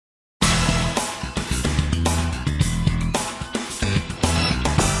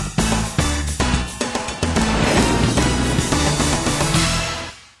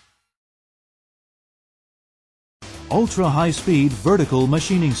ultra-high-speed vertical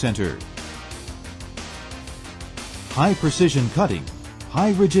machining center, high-precision cutting,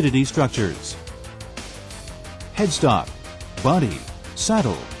 high-rigidity structures, headstock, body,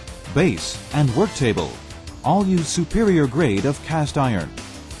 saddle, base, and work table all use superior grade of cast iron.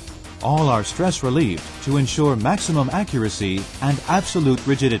 All are stress relieved to ensure maximum accuracy and absolute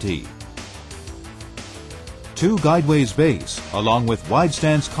rigidity. 2 guideways base along with wide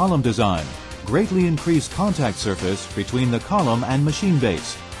stance column design greatly increase contact surface between the column and machine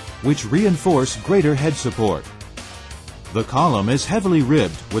base, which reinforce greater head support. The column is heavily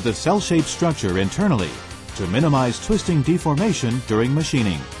ribbed with a cell-shaped structure internally to minimize twisting deformation during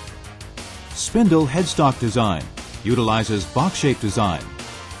machining. Spindle headstock design utilizes box-shaped design,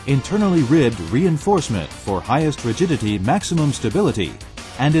 internally ribbed reinforcement for highest rigidity maximum stability,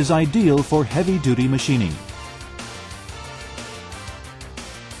 and is ideal for heavy-duty machining.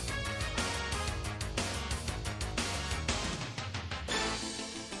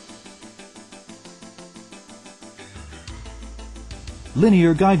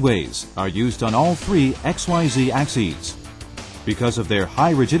 Linear guideways are used on all 3 XYZ axes. Because of their high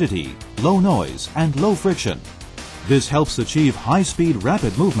rigidity, low noise, and low friction, this helps achieve high-speed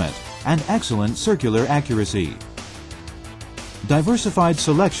rapid movement and excellent circular accuracy. Diversified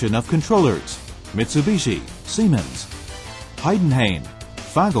selection of controllers, Mitsubishi, Siemens, Heidenhain,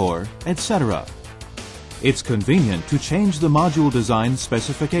 Fagor, etc. It's convenient to change the module design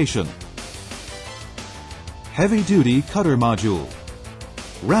specification. Heavy-duty cutter module.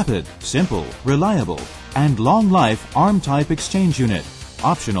 Rapid, simple, reliable, and long-life ARM-type exchange unit,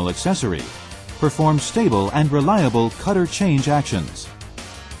 optional accessory, performs stable and reliable cutter change actions.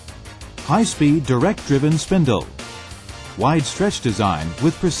 High-speed direct-driven spindle. Wide stretch design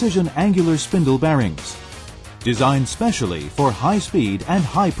with precision angular spindle bearings. Designed specially for high speed and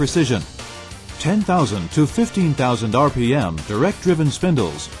high precision. 10,000 to 15,000 RPM direct-driven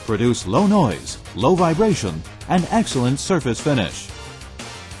spindles produce low noise, low vibration, and excellent surface finish.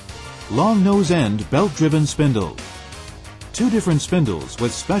 Long nose-end belt-driven spindle. 2 different spindles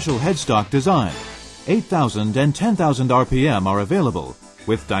with special headstock design. 8,000 and 10,000 RPM are available,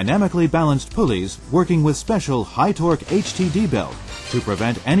 with dynamically balanced pulleys working with special high-torque HTD belt to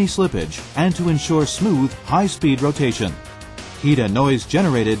prevent any slippage and to ensure smooth, high-speed rotation. Heat and noise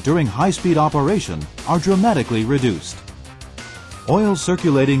generated during high-speed operation are dramatically reduced. Oil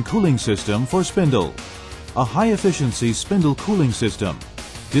circulating cooling system for spindle. A high-efficiency spindle cooling system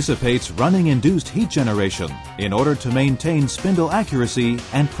dissipates running-induced heat generation in order to maintain spindle accuracy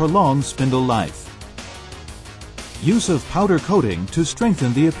and prolong spindle life. Use of powder coating to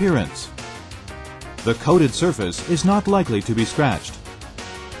strengthen the appearance. The coated surface is not likely to be scratched.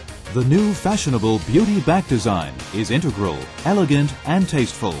 The new fashionable beauty back design is integral, elegant, and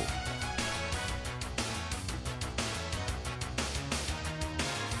tasteful.